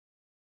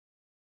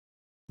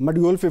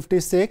Module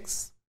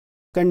 56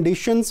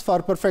 conditions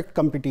for perfect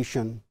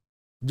competition.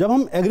 जब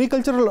हम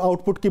agricultural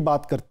output की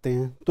बात करते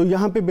हैं तो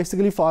यहाँ पे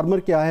बेसिकली फार्मर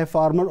क्या है,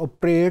 farmer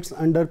operates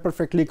under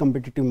perfectly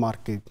competitive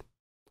market.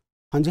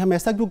 हाँ जी, हम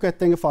ऐसा क्यों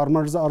कहते हैं कि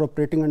farmers are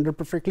operating under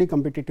perfectly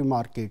competitive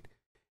market?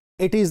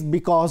 It is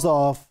because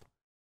of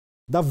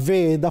the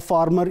way the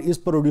farmer is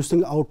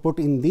producing output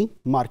in the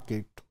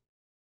market.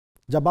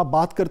 जब आप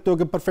बात करते हो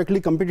कि परफेक्टली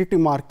कम्पिटिटिव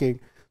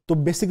मार्केट, तो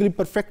basically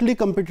perfectly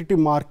competitive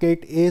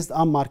market is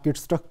a market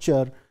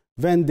structure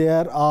when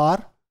there are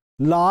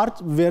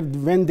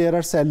when there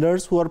are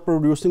sellers who are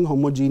producing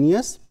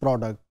homogeneous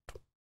product.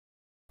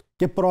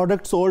 कि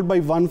product sold by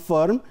one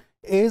firm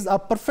is a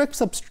perfect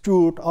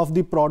substitute of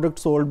the product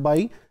sold by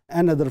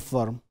another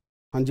firm.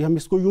 हाँ जी, हम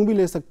इसको यूं भी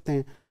ले सकते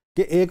हैं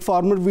कि एक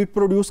फार्मर वीट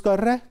प्रोड्यूस कर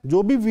रहा है,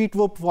 जो भी वीट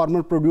वो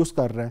फार्मर प्रोड्यूस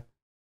कर रहा है,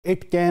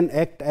 it can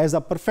act as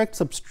a perfect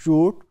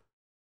substitute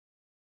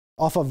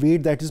of a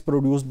wheat that is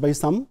produced by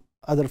some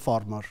other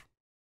farmer.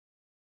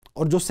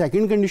 और जो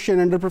second condition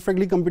under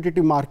perfectly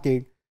competitive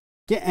market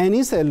कि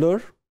एनी सेलर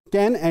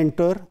कैन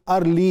एंटर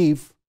और leave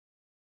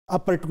a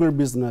particular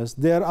business,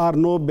 there are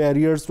no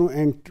barriers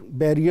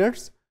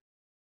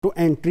to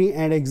entry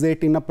and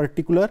exit in a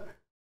particular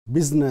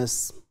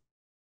business.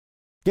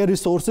 के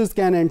resources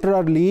can enter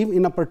और leave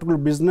in a particular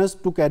business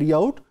to carry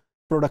out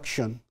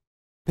production.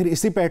 फिर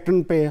इसी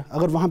pattern पे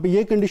अगर वहाँ पे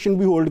ये कंडीशन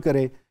भी होल्ड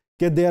करे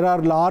कि there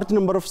are large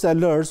number of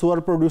sellers who are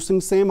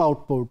producing same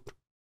output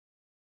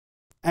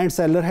and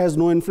seller has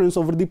no influence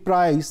over the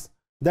price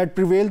that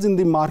prevails in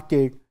the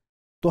market,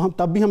 तो हम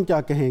तब भी हम क्या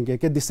कहेंगे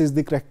कि this is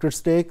the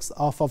characteristics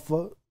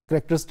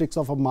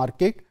of a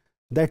market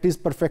that is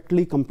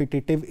perfectly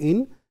competitive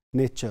in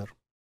nature.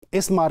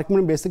 इस market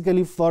में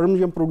बेसिकली फर्म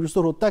या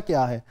प्रोड्यूसर होता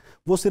क्या है,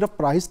 वो सिर्फ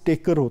प्राइस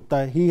टेकर होता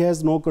है। he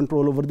has no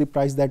control over the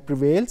price that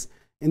prevails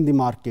in the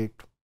market.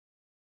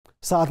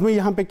 साथ में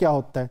यहाँ पे क्या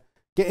होता है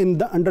कि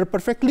under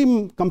perfectly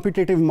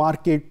competitive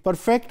market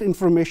perfect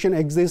information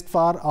exists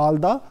for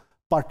all the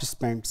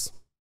participants.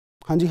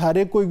 हाँ जी, हर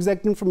एक को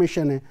एग्जैक्ट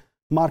इन्फॉर्मेशन है,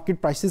 मार्केट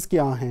प्राइसेस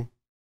क्या हैं,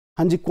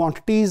 हाँ जी,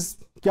 क्वांटिटीज़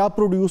क्या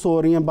प्रोड्यूस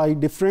हो रही हैं बाय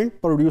डिफरेंट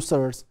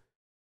प्रोड्यूसर्स,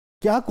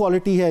 क्या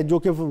क्वालिटी है जो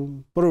कि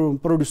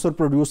प्रोड्यूसर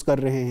प्रोड्यूस कर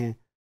रहे हैं,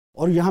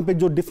 और यहाँ पे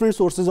जो डिफरेंट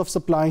सोर्सेज ऑफ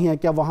सप्लाई हैं,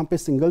 क्या वहाँ पे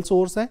सिंगल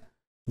सोर्स है,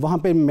 वहाँ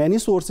पे मैनी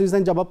सोर्सेज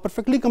हैं। जब आप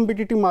परफेक्टली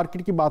कम्पिटिटिव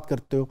मार्केट की बात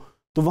करते हो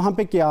तो वहाँ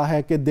पे क्या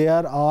है कि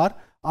there are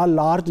a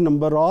large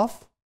number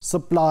of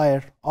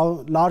supplier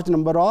और large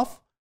number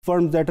of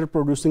firms that are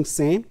producing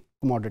same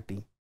commodity.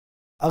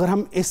 अगर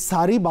हम इस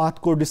सारी बात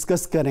को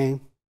डिस्कस करें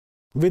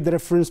with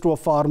reference to a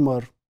farmer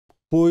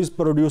who is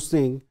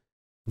producing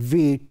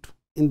wheat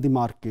in the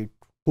market,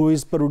 who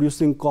is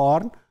producing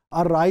corn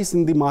or rice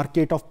in the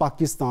market of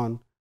Pakistan,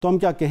 तो हम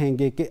क्या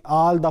कहेंगे कि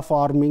all the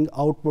farming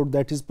output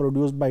that is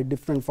produced by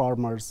different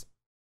farmers,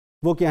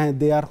 वो क्या हैं,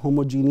 they are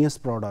homogeneous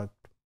product.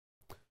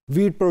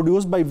 Wheat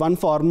produced by one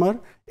farmer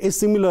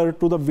is similar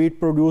to the wheat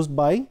produced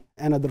by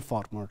another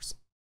farmers.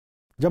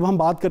 जब हम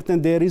बात करते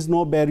हैं there is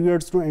no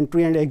barriers to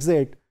entry and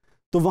exit,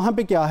 तो वहाँ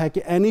पे क्या है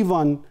कि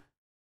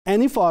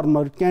any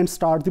farmer can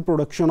start the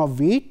production of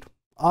wheat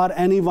और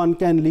any one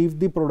can leave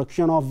the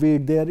production of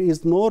wheat. There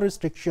is no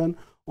restriction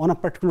on a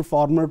particular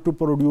farmer to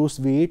produce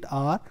wheat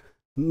और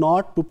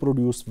not to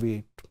produce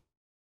wheat.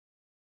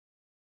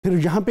 फिर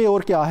यहाँ पे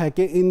और क्या है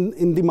कि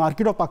in the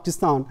market of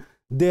Pakistan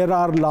there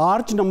are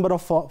large number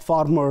of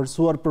farmers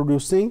who are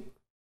producing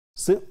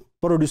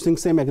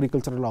same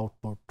agricultural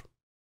output.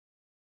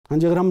 हाँ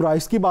जी, अगर हम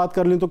राइस की बात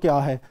कर लें तो क्या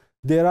है,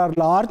 there are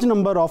large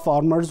number of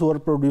farmers who are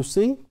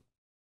producing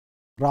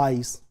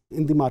rice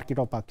in the market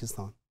of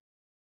Pakistan.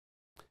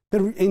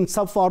 फिर इन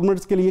सब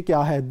फार्मर्स के लिए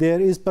क्या है,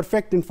 there is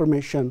perfect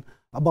information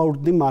about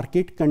the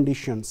market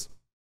conditions.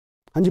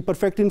 हाँ जी,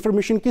 परफेक्ट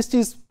इंफॉर्मेशन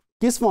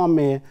किस फॉर्म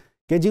में है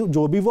कि जी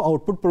जो भी वो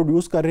आउटपुट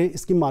प्रोड्यूस कर रहे हैं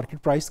इसकी मार्केट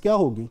प्राइस क्या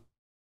होगी,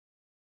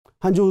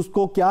 हाँ जी,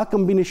 उसको क्या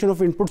कम्बिनेशन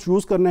ऑफ इनपुट्स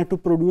यूज़ करना है to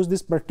produce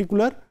this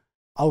particular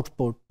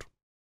output.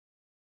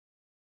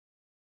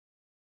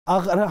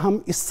 अगर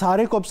हम इस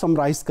सारे को अब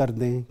समराइज कर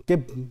दें कि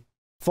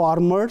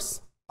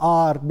farmers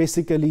are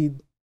basically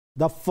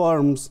the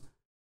firms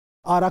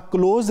are a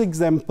close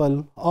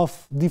example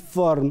of the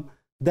firm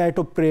that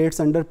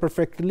operates under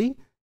perfectly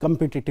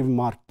competitive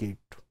market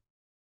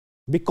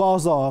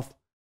because of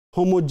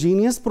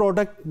homogeneous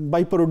product,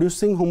 by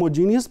producing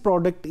homogeneous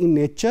product in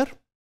nature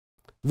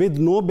with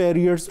no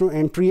barriers to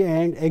entry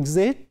and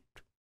exit,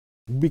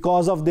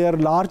 because of their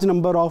large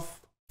number of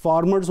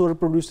farmers who are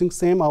producing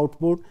same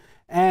output,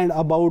 and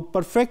about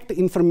perfect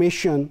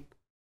information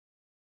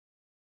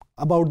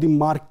about the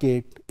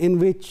market in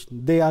which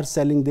they are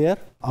selling their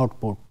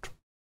output.